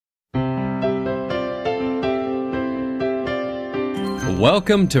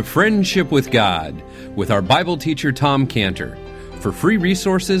Welcome to Friendship with God with our Bible teacher Tom Cantor. For free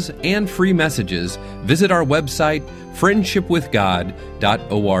resources and free messages, visit our website,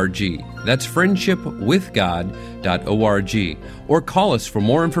 friendshipwithgod.org. That's friendshipwithgod.org. Or call us for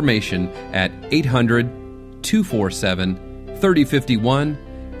more information at 800-247-3051,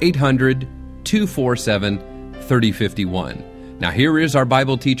 800-247-3051. Now here is our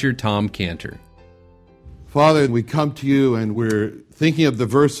Bible teacher, Tom Cantor. Father, we come to you and we're thinking of the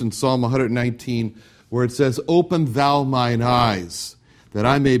verse in Psalm 119 where it says, "Open thou mine eyes, that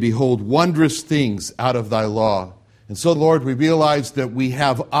I may behold wondrous things out of thy law." And so, Lord, we realize that we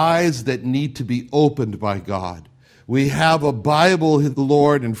have eyes that need to be opened by God. We have a Bible,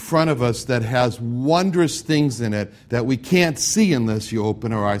 Lord, in front of us that has wondrous things in it that we can't see unless you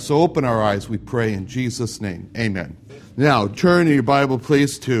open our eyes. So open our eyes, we pray in Jesus' name. Amen. Now, turn in your Bible,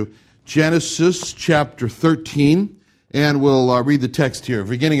 please, to Genesis chapter 13, and we'll read the text here,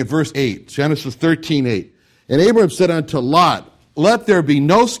 beginning at verse 8. Genesis 13:8. "And Abram said unto Lot, Let there be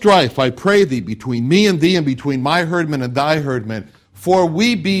no strife, I pray thee, between me and thee, and between my herdmen and thy herdmen. For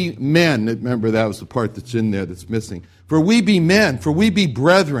we be men." Remember, that was the part that's in there that's missing. "For we be men, for we be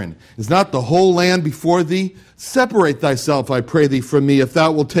brethren. Is not the whole land before thee? Separate thyself, I pray thee, from me. If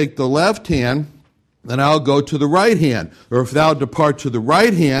thou wilt take the left hand, then I'll go to the right hand. Or if thou depart to the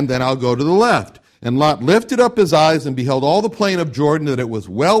right hand, then I'll go to the left. And Lot lifted up his eyes and beheld all the plain of Jordan, that it was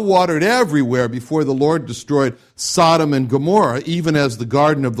well watered everywhere before the Lord destroyed Sodom and Gomorrah, even as the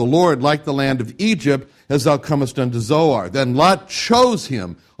garden of the Lord, like the land of Egypt, as thou comest unto Zoar. Then Lot chose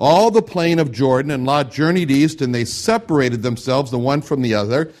him all the plain of Jordan, and Lot journeyed east, and they separated themselves the one from the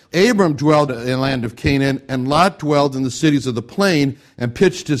other. Abram dwelled in the land of Canaan, and Lot dwelled in the cities of the plain, and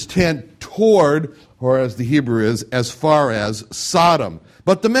pitched his tent toward," or as the Hebrew is, "as far as Sodom.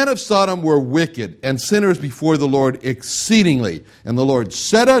 But the men of Sodom were wicked and sinners before the Lord exceedingly. And the Lord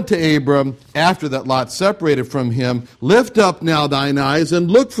said unto Abram, after that Lot separated from him, Lift up now thine eyes, and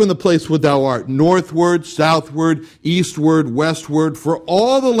look from the place where thou art, northward, southward, eastward, westward. For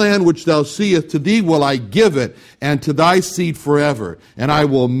all the land which thou seest, to thee will I give it, and to thy seed forever. And I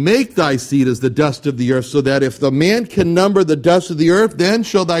will make thy seed as the dust of the earth, so that if the man can number the dust of the earth, then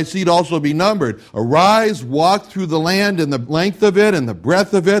shall thy seed also be numbered. Arise, walk through the land in the length of it and the breadth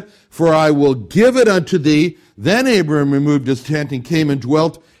of it, for I will give it unto thee." Then Abram removed his tent and came and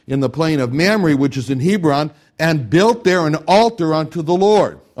dwelt in the plain of Mamre, which is in Hebron, and built there an altar unto the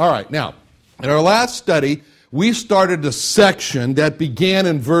Lord. All right, now, in our last study, we started a section that began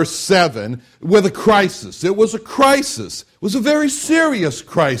in verse 7 with a crisis. It was a crisis. It was a very serious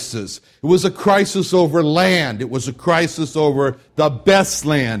crisis. It was a crisis over land. It was a crisis over the best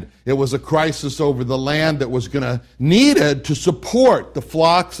land. It was a crisis over the land that was needed to support the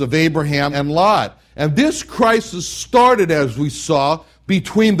flocks of Abraham and Lot. And this crisis started, as we saw,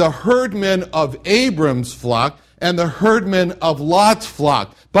 between the herdmen of Abram's flock and the herdmen of Lot's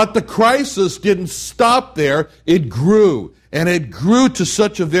flock. But the crisis didn't stop there. It grew. And it grew to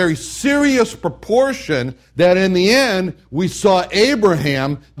such a very serious proportion that in the end, we saw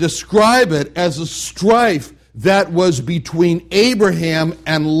Abraham describe it as a strife that was between Abraham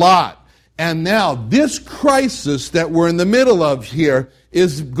and Lot. And now, this crisis that we're in the middle of here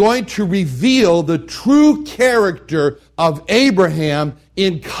is going to reveal the true character of Abraham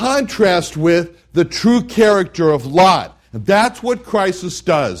in contrast with the true character of Lot. And that's what crisis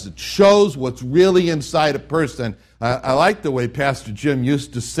does. It shows what's really inside a person. I like the way Pastor Jim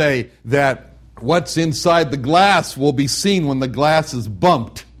used to say that what's inside the glass will be seen when the glass is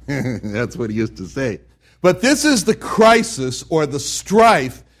bumped. That's what he used to say. But this is the crisis or the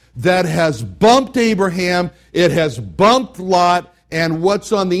strife that has bumped Abraham, it has bumped Lot, and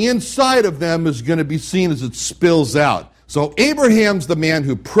what's on the inside of them is going to be seen as it spills out. So Abraham's the man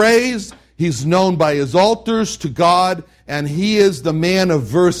who prays. He's known by his altars to God, and he is the man of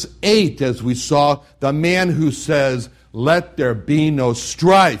verse 8, as we saw, the man who says, "Let there be no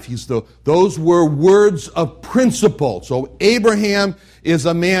strife." Those were words of principle. So Abraham is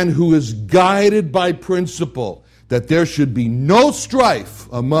a man who is guided by principle, that there should be no strife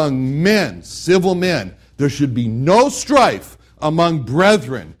among men, civil men. There should be no strife among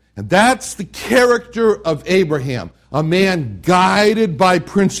brethren. And that's the character of Abraham, a man guided by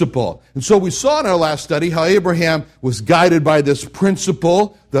principle. And so we saw in our last study how Abraham was guided by this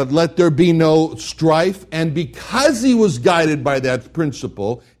principle that let there be no strife. And because he was guided by that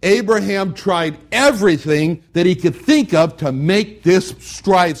principle, Abraham tried everything that he could think of to make this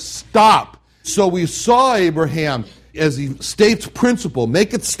strife stop. So we saw Abraham, as he states principle,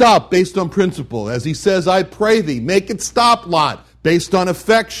 make it stop based on principle. As he says, "I pray thee," make it stop, Lot, based on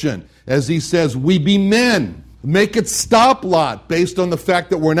affection. As he says, "We be men," Make it stop, Lot, based on the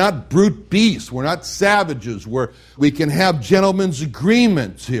fact that we're not brute beasts. We're not savages. We can have gentlemen's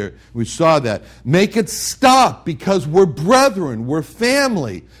agreements here. We saw that. Make it stop because we're brethren. We're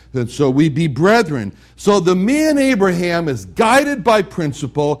family. And so we be brethren. So the man Abraham is guided by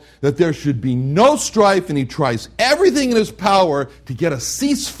principle that there should be no strife, and he tries everything in his power to get a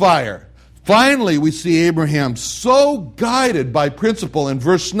ceasefire. Finally, we see Abraham so guided by principle in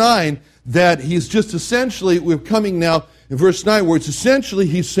verse 9 that he's just essentially, we're coming now in verse 9, where it's essentially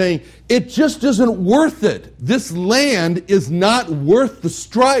he's saying, it just isn't worth it. This land is not worth the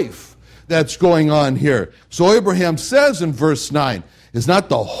strife that's going on here. So Abraham says in verse 9, is not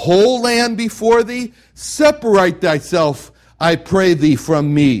the whole land before thee? Separate thyself, I pray thee,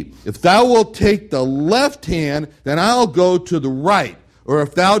 from me. If thou wilt take the left hand, then I'll go to the right. Or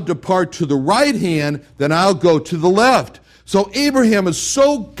if thou depart to the right hand, then I'll go to the left. So Abraham is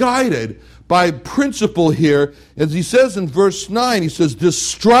so guided by principle here, as he says in verse 9, he says, this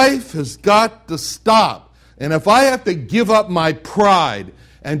strife has got to stop. And if I have to give up my pride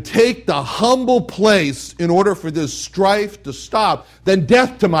and take the humble place in order for this strife to stop, then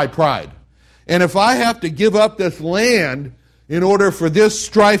death to my pride. And if I have to give up this land in order for this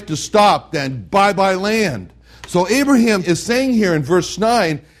strife to stop, then bye-bye land. So Abraham is saying here in verse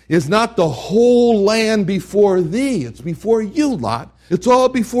 9, is not the whole land before thee. It's before you, Lot. It's all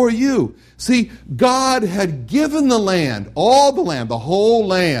before you. See, God had given the land, all the land, the whole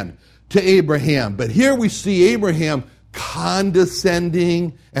land, to Abraham. But here we see Abraham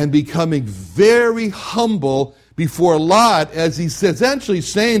condescending and becoming very humble before Lot, as he's essentially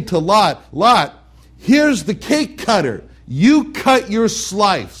saying to Lot, Lot, here's the cake cutter. You cut your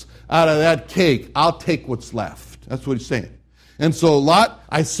slice out of that cake. I'll take what's left. That's what he's saying. And so, Lot,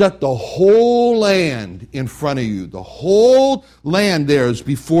 I set the whole land in front of you. The whole land there is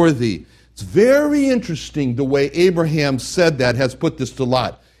before thee. It's very interesting the way Abraham said that, has put this to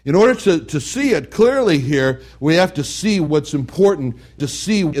Lot. In order to see it clearly here, we have to see what's important to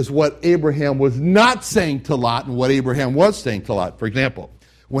see is what Abraham was not saying to Lot and what Abraham was saying to Lot. For example,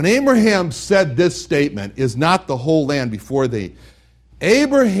 when Abraham said this statement, is not the whole land before thee,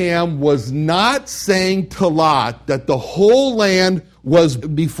 Abraham was not saying to Lot that the whole land was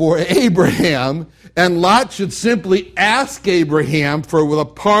before Abraham, and Lot should simply ask Abraham for a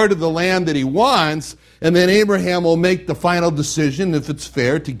part of the land that he wants, and then Abraham will make the final decision, if it's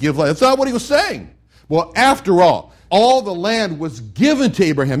fair, to give land. That's not what he was saying. Well, after all the land was given to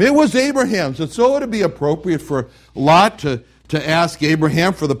Abraham. It was Abraham's, and so it would be appropriate for Lot to ask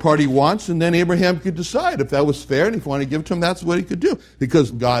Abraham for the part he wants, and then Abraham could decide if that was fair, and if he wanted to give it to him, that's what he could do.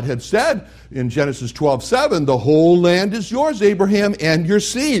 Because God had said in Genesis 12:7, the whole land is yours, Abraham, and your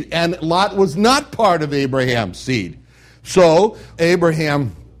seed. And Lot was not part of Abraham's seed. So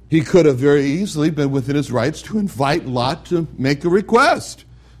Abraham, he could have very easily been within his rights to invite Lot to make a request.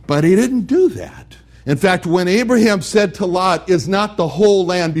 But he didn't do that. In fact, when Abraham said to Lot, is not the whole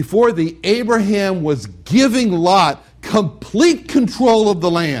land before thee, Abraham was giving Lot complete control of the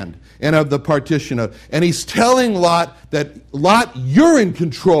land and of the partition of. And he's telling Lot that, Lot, you're in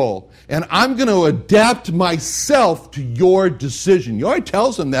control, and I'm going to adapt myself to your decision. He already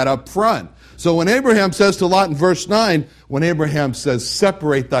tells him that up front. So when Abraham says to Lot in verse 9, when Abraham says,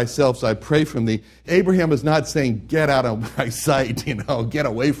 separate thyself, I pray from thee, Abraham is not saying, get out of my sight, get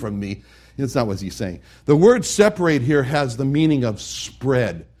away from me. That's not what he's saying. The word separate here has the meaning of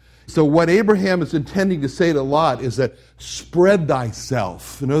spread. So what Abraham is intending to say to Lot is that spread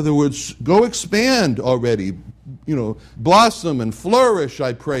thyself. In other words, go expand already. Blossom and flourish,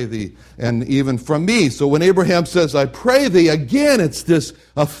 I pray thee, and even from me. So when Abraham says, I pray thee, again, it's this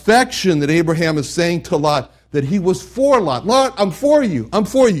affection that Abraham is saying to Lot, that he was for Lot. Lot, I'm for you. I'm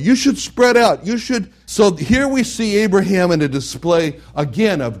for you. You should spread out. You should. So here we see Abraham in a display,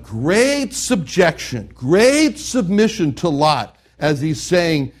 again, of great subjection, great submission to Lot, as he's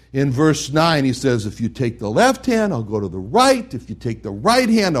saying in verse 9, he says, if you take the left hand, I'll go to the right. If you take the right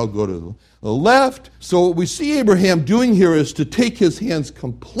hand, I'll go to the left. So what we see Abraham doing here is to take his hands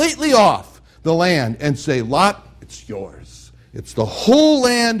completely off the land and say, Lot, it's yours. It's the whole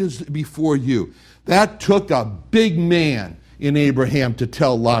land is before you. That took a big man in Abraham to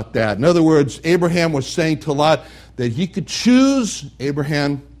tell Lot that. In other words, Abraham was saying to Lot that he could choose,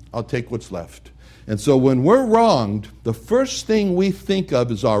 Abraham, I'll take what's left. And so when we're wronged, the first thing we think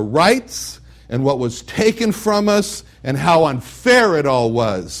of is our rights and what was taken from us and how unfair it all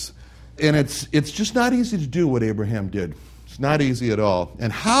was. And it's just not easy to do what Abraham did. It's not easy at all.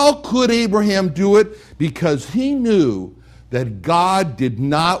 And how could Abraham do it? Because he knew that God did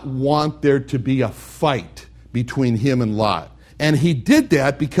not want there to be a fight between him and Lot. And he did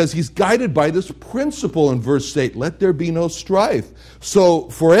that because he's guided by this principle in verse 8, let there be no strife. So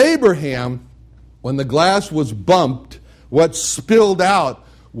for Abraham, when the glass was bumped, what spilled out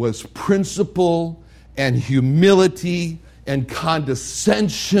was principle and humility and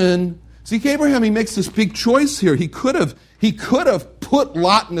condescension. See, Abraham, he makes this big choice here. He could have put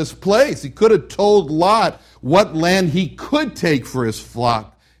Lot in his place. He could have told Lot what land he could take for his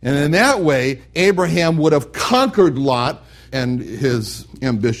flock. And in that way, Abraham would have conquered Lot and his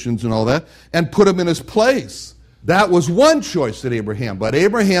ambitions and all that, and put him in his place. That was one choice that Abraham, but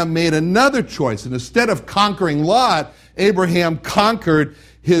Abraham made another choice. And instead of conquering Lot, Abraham conquered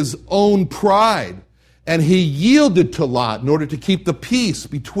his own pride. And he yielded to Lot in order to keep the peace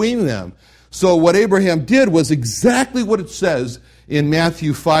between them. So what Abraham did was exactly what it says in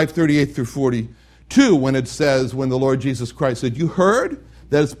Matthew 5:38 through 42, when it says, when the Lord Jesus Christ said, you heard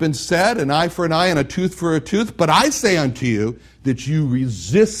that it's been said, an eye for an eye and a tooth for a tooth, but I say unto you that you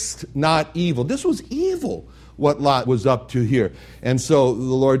resist not evil. This was evil, what Lot was up to here. And so the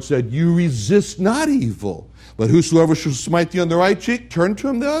Lord said, you resist not evil, but whosoever shall smite thee on the right cheek, turn to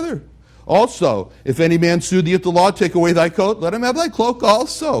him the other. Also, if any man sue thee at the law, take away thy coat, let him have thy cloak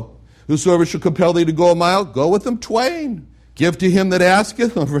also. Whosoever shall compel thee to go a mile, go with him twain. Give to him that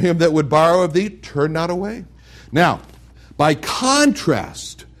asketh, and for him that would borrow of thee, turn not away. Now, by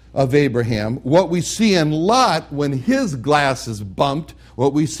contrast of Abraham, what we see in Lot when his glass is bumped,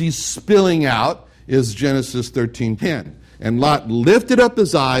 what we see spilling out is Genesis 13:10. And Lot lifted up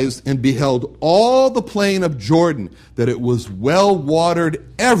his eyes and beheld all the plain of Jordan, that it was well watered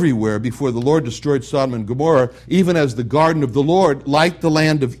everywhere before the Lord destroyed Sodom and Gomorrah, even as the garden of the Lord, like the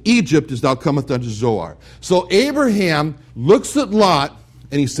land of Egypt, as thou comest unto Zoar. So Abraham looks at Lot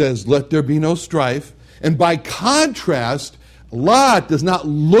and he says, let there be no strife. And by contrast, Lot does not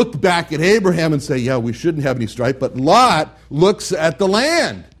look back at Abraham and say, yeah, we shouldn't have any strife, but Lot looks at the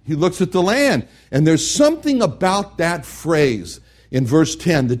land. He looks at the land. And there's something about that phrase in verse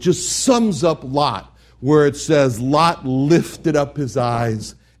 10 that just sums up Lot, where it says, Lot lifted up his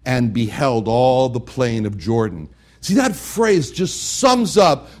eyes and beheld all the plain of Jordan. See, that phrase just sums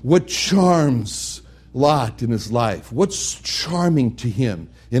up what charms Lot in his life, what's charming to him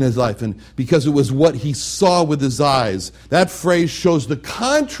in his life. And because it was what he saw with his eyes, that phrase shows the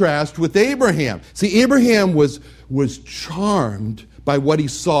contrast with Abraham. See, Abraham was charmed by what he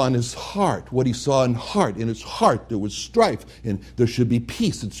saw in his heart. What he saw in his heart, there was strife, and there should be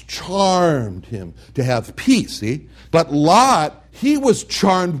peace. It's charmed him to have peace, see? But Lot, he was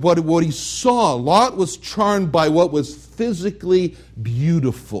charmed by what he saw. Lot was charmed by what was physically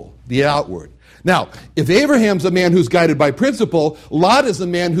beautiful, the outward. Now, if Abraham's a man who's guided by principle, Lot is a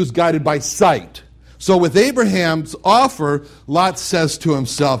man who's guided by sight. So with Abraham's offer, Lot says to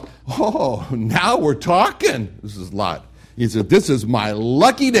himself, oh, now we're talking. This is Lot. He said, this is my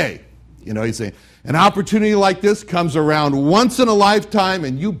lucky day. You know, he's saying, an opportunity like this comes around once in a lifetime,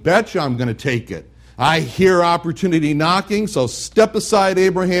 and you betcha I'm going to take it. I hear opportunity knocking, so step aside,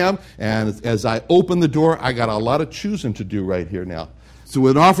 Abraham. And as I open the door, I got a lot of choosing to do right here now. So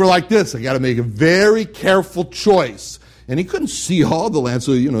with an offer like this, I got to make a very careful choice. And he couldn't see all the land,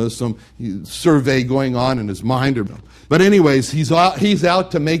 so, there's some survey going on in his mind. But anyways, he's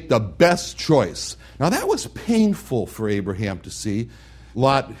out to make the best choice. Now, that was painful for Abraham to see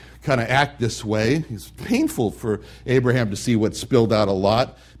Lot kind of act this way. It's painful for Abraham to see what spilled out of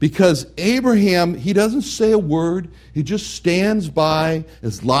Lot, because Abraham, he doesn't say a word. He just stands by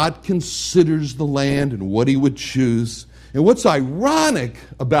as Lot considers the land and what he would choose. And what's ironic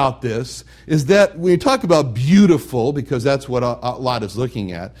about this is that when you talk about beautiful, because that's what Lot is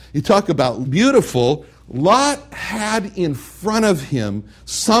looking at, you talk about beautiful, Lot had in front of him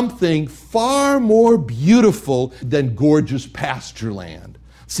something far more beautiful than gorgeous pasture land.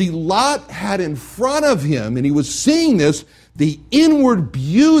 See, Lot had in front of him, and he was seeing this, the inward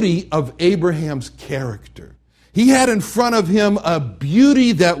beauty of Abraham's character. He had in front of him a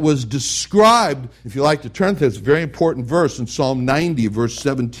beauty that was described, if you like to turn to this very important verse in Psalm 90, verse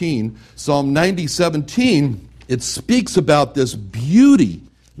 17. Psalm 90, 17, it speaks about this beauty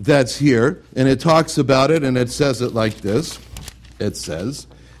that's here, and it talks about it, and it says it like this. It says,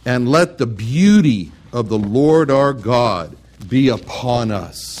 and let the beauty of the Lord our God be upon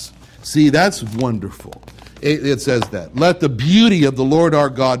us. See, that's wonderful. It says that. Let the beauty of the Lord our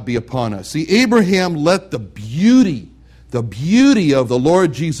God be upon us. See, Abraham let the beauty of the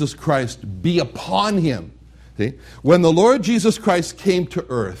Lord Jesus Christ be upon him. See? When the Lord Jesus Christ came to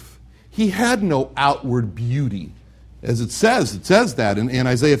earth, he had no outward beauty. As it says that in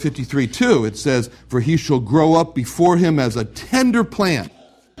Isaiah 53:2. It says, for he shall grow up before him as a tender plant,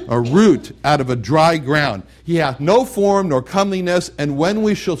 a root out of a dry ground. He hath no form nor comeliness, and when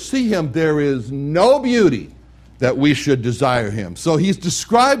we shall see him, there is no beauty that we should desire him. So he's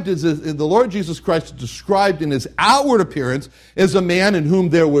described as, the Lord Jesus Christ is described in his outward appearance as a man in whom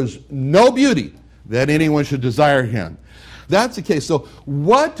there was no beauty that anyone should desire him. That's the case. So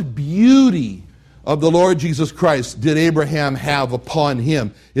what beauty of the Lord Jesus Christ did Abraham have upon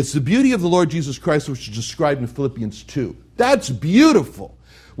him? It's the beauty of the Lord Jesus Christ which is described in Philippians 2. That's beautiful.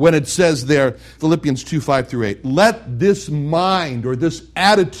 When it says there, Philippians 2, 5 through 8, let this mind or this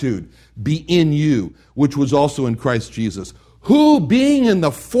attitude be in you, which was also in Christ Jesus, who being in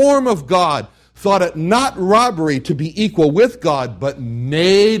the form of God, thought it not robbery to be equal with God, but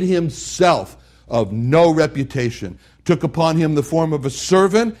made himself of no reputation, took upon him the form of a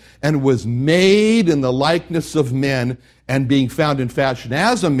servant, and was made in the likeness of men, and being found in fashion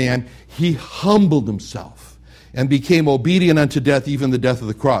as a man, he humbled himself and became obedient unto death, even the death of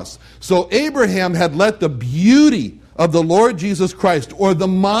the cross. So Abraham had let the beauty of the Lord Jesus Christ, or the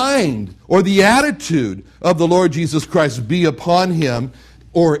mind, or the attitude of the Lord Jesus Christ be upon him,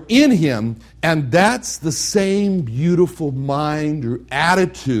 or in him, and that's the same beautiful mind or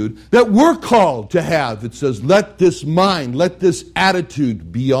attitude that we're called to have. It says, let this mind, let this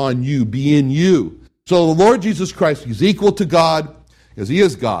attitude be on you, be in you. So the Lord Jesus Christ, he's equal to God, because he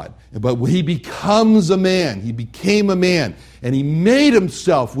is God. But when he becomes a man, he became a man, and he made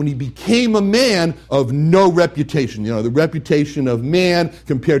himself, when he became a man, of no reputation. You know, the reputation of man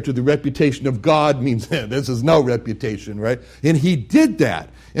compared to the reputation of God means this is no reputation, right? And he did that.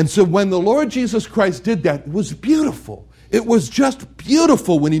 And so when the Lord Jesus Christ did that, it was beautiful. It was just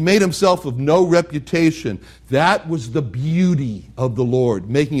beautiful when he made himself of no reputation. That was the beauty of the Lord,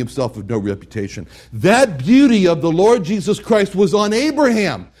 making himself of no reputation. That beauty of the Lord Jesus Christ was on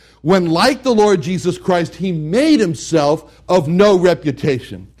Abraham, when, like the Lord Jesus Christ, he made himself of no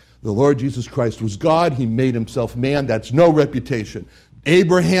reputation. The Lord Jesus Christ was God. He made himself man. That's no reputation.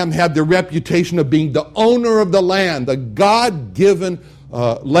 Abraham had the reputation of being the owner of the land. The God-given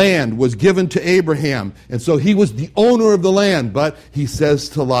land was given to Abraham. And so he was the owner of the land. But he says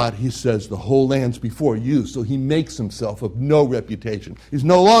to Lot, he says, the whole land's before you. So he makes himself of no reputation. He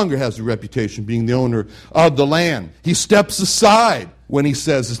no longer has the reputation being the owner of the land. He steps aside when he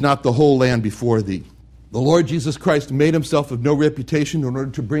says, it's not the whole land before thee. The Lord Jesus Christ made himself of no reputation in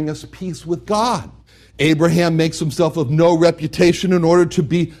order to bring us peace with God. Abraham makes himself of no reputation in order to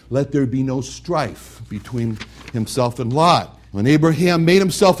be, let there be no strife between himself and Lot. When Abraham made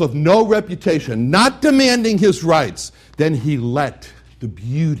himself of no reputation, not demanding his rights, then he let the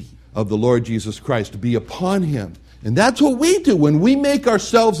beauty of the Lord Jesus Christ be upon him. And that's what we do when we make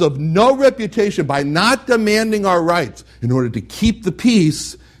ourselves of no reputation by not demanding our rights in order to keep the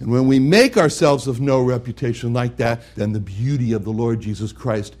peace. And when we make ourselves of no reputation like that, then the beauty of the Lord Jesus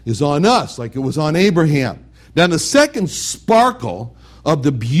Christ is on us, like it was on Abraham. Now the second sparkle of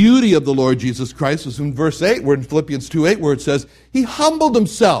the beauty of the Lord Jesus Christ is in verse 8, where in Philippians 2:8, where it says, he humbled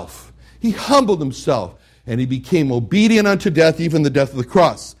himself. He humbled himself, and he became obedient unto death, even the death of the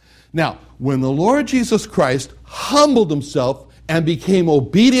cross. Now, when the Lord Jesus Christ humbled himself and became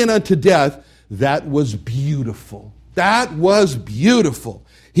obedient unto death, that was beautiful. That was beautiful.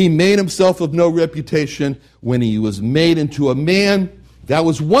 He made himself of no reputation. When he was made into a man, that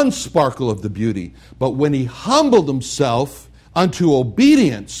was one sparkle of the beauty. But when he humbled himself unto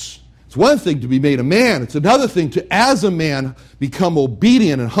obedience, it's one thing to be made a man. It's another thing to, as a man, become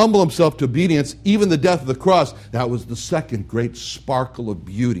obedient and humble himself to obedience, even the death of the cross. That was the second great sparkle of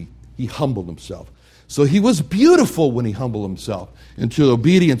beauty. He humbled himself. So he was beautiful when he humbled himself into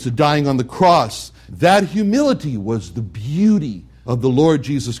obedience and dying on the cross. That humility was the beauty of the Lord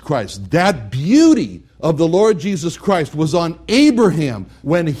Jesus Christ. That beauty of the Lord Jesus Christ was on Abraham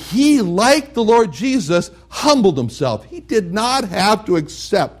when he, like the Lord Jesus, humbled himself. He did not have to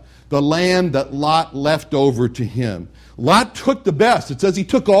accept the land that Lot left over to him. Lot took the best. It says he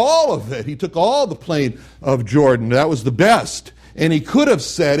took all of it. He took all the plain of Jordan. That was the best. And he could have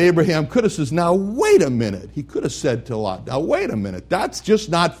said, Abraham could have said, now wait a minute. He could have said to Lot, now wait a minute. That's just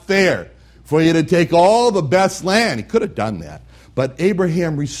not fair for you to take all the best land. He could have done that. But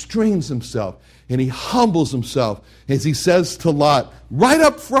Abraham restrains himself and he humbles himself as he says to Lot, right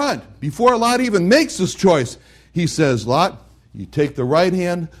up front, before Lot even makes his choice, he says, Lot, you take the right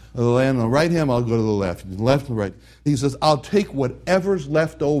hand of the land, on the right hand, I'll go to the left, and the left and the right. He says, I'll take whatever's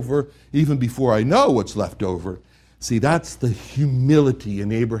left over even before I know what's left over. See, that's the humility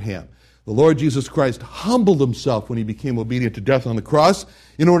in Abraham. The Lord Jesus Christ humbled himself when he became obedient to death on the cross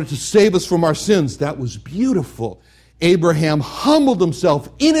in order to save us from our sins. That was beautiful. Abraham humbled himself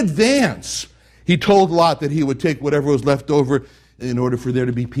in advance. He told Lot that he would take whatever was left over in order for there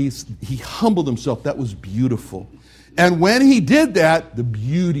to be peace. He humbled himself. That was beautiful. And when he did that, the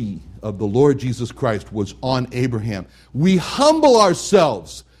beauty of the Lord Jesus Christ was on Abraham. We humble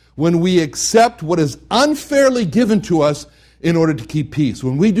ourselves when we accept what is unfairly given to us in order to keep peace.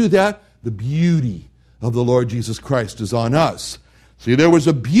 When we do that, the beauty of the Lord Jesus Christ is on us. See, there was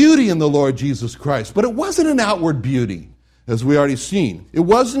a beauty in the Lord Jesus Christ, but it wasn't an outward beauty, as we already seen. It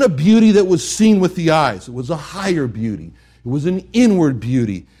wasn't a beauty that was seen with the eyes. It was a higher beauty. It was an inward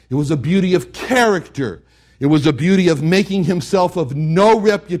beauty. It was a beauty of character. It was a beauty of making himself of no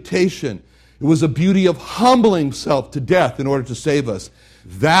reputation. It was a beauty of humbling himself to death in order to save us.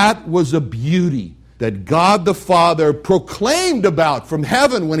 That was a beauty that God the Father proclaimed about from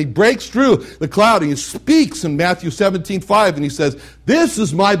heaven when he breaks through the cloud and he speaks in Matthew 17:5, and he says, "This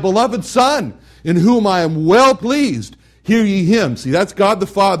is my beloved Son, in whom I am well pleased. Hear ye him." See, that's God the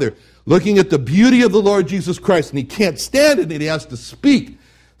Father looking at the beauty of the Lord Jesus Christ, and he can't stand it, and he has to speak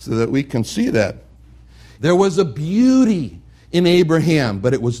so that we can see that. There was a beauty in Abraham,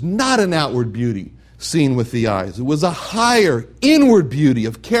 but it was not an outward beauty seen with the eyes. It was a higher inward beauty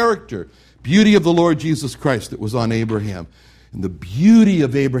of character, beauty of the Lord Jesus Christ that was on Abraham. And the beauty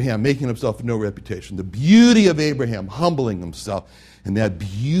of Abraham making himself of no reputation, the beauty of Abraham humbling himself, and that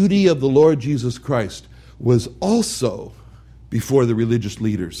beauty of the Lord Jesus Christ was also before the religious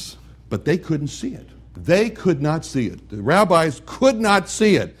leaders. But they couldn't see it. They could not see it. The rabbis could not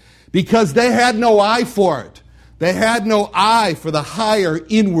see it because they had no eye for it. They had no eye for the higher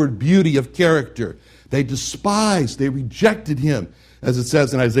inward beauty of character. They despised, they rejected him. As it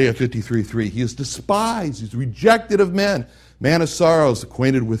says in Isaiah 53:3, he is despised, he's rejected of men, man of sorrows,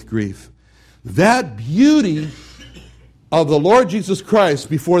 acquainted with grief. That beauty of the Lord Jesus Christ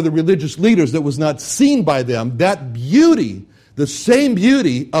before the religious leaders that was not seen by them, that beauty, the same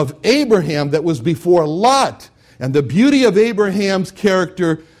beauty of Abraham that was before Lot, and the beauty of Abraham's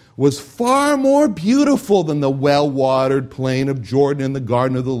character was far more beautiful than the well-watered plain of Jordan in the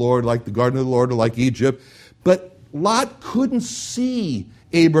garden of the Lord, like the garden of the Lord or like Egypt. But Lot couldn't see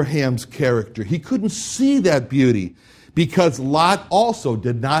Abraham's character. He couldn't see that beauty because Lot also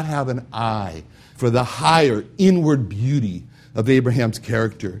did not have an eye for the higher inward beauty of Abraham's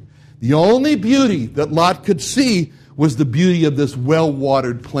character. The only beauty that Lot could see was the beauty of this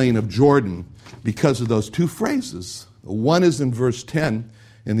well-watered plain of Jordan because of those two phrases. One is in verse 10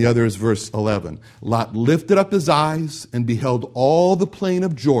 and the other is verse 11. Lot lifted up his eyes and beheld all the plain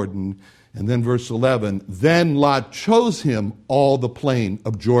of Jordan. And then verse 11, then Lot chose him all the plain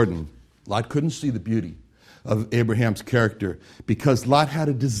of Jordan. Lot couldn't see the beauty of Abraham's character because Lot had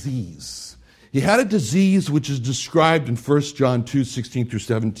a disease. He had a disease which is described in 1 John 2:16 through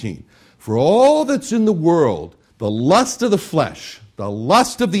 17. For all that's in the world, the lust of the flesh, the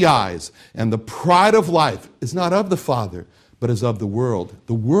lust of the eyes, and the pride of life is not of the Father, but is of the world.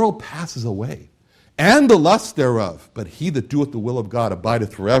 The world passes away, and the lust thereof, but he that doeth the will of God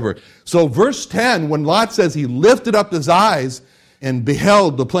abideth forever. So verse 10, when Lot says he lifted up his eyes and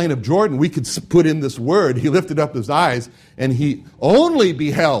beheld the plain of Jordan, we could put in this word, he lifted up his eyes, and he only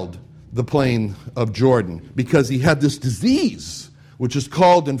beheld the plain of Jordan, because he had this disease, which is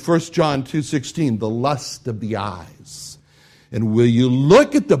called in 1 John 2:16, the lust of the eyes. And will you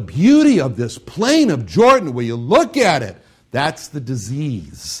look at the beauty of this plain of Jordan, will you look at it? That's the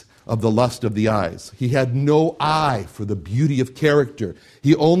disease of the lust of the eyes. He had no eye for the beauty of character.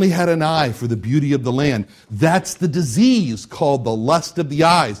 He only had an eye for the beauty of the land. That's the disease called the lust of the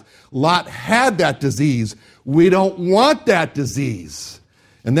eyes. Lot had that disease. We don't want that disease.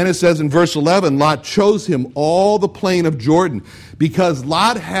 And then it says in verse 11, Lot chose him all the plain of Jordan because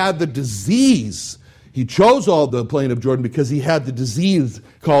Lot had the disease. He chose all the plain of Jordan because he had the disease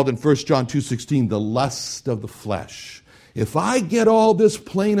called in 1 John 2:16, the lust of the flesh. If I get all this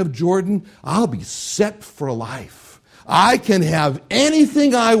plain of Jordan, I'll be set for life. I can have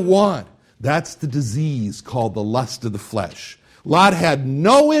anything I want. That's the disease called the lust of the flesh. Lot had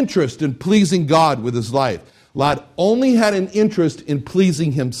no interest in pleasing God with his life. Lot only had an interest in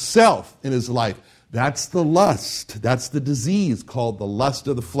pleasing himself in his life. That's the lust. That's the disease called the lust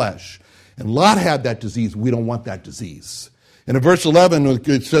of the flesh. And Lot had that disease. We don't want that disease. And in verse 11,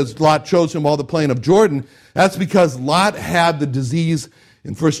 it says Lot chose him all the plain of Jordan. That's because Lot had the disease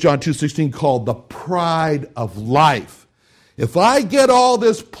in 1 John 2:16 called the pride of life. If I get all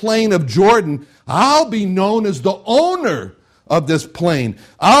this plain of Jordan, I'll be known as the owner of this plain.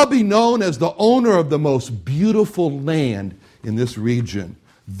 I'll be known as the owner of the most beautiful land in this region.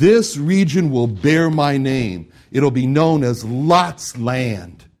 This region will bear my name. It'll be known as Lot's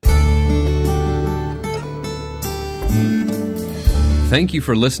land. Thank you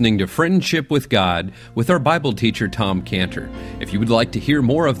for listening to Friendship with God with our Bible teacher, Tom Cantor. If you would like to hear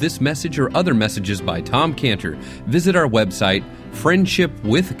more of this message or other messages by Tom Cantor, visit our website,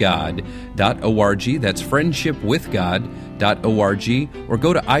 friendshipwithgod.org. That's friendshipwithgod.org, or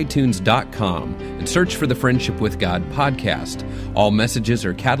go to itunes.com and search for the Friendship with God podcast. All messages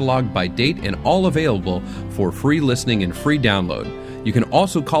are cataloged by date and all available for free listening and free download. You can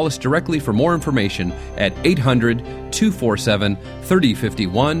also call us directly for more information at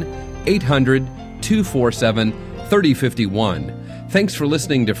 800-247-3051, 800-247-3051. Thanks for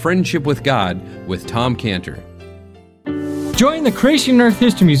listening to Friendship with God with Tom Cantor. Join the Creation and Earth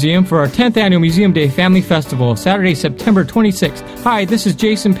History Museum for our 10th Annual Museum Day Family Festival, Saturday, September 26th. Hi, this is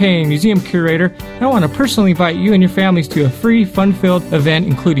Jason Payne, Museum Curator, and I want to personally invite you and your families to a free, fun-filled event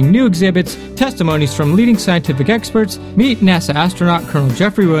including new exhibits, testimonies from leading scientific experts, meet NASA astronaut Colonel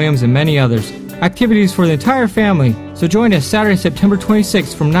Jeffrey Williams, and many others. Activities for the entire family, so join us Saturday, September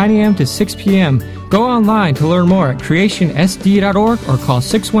 26th from 9 a.m. to 6 p.m. Go online to learn more at creationsd.org or call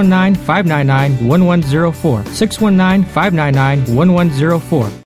 619-599-1104, 619-599-1104.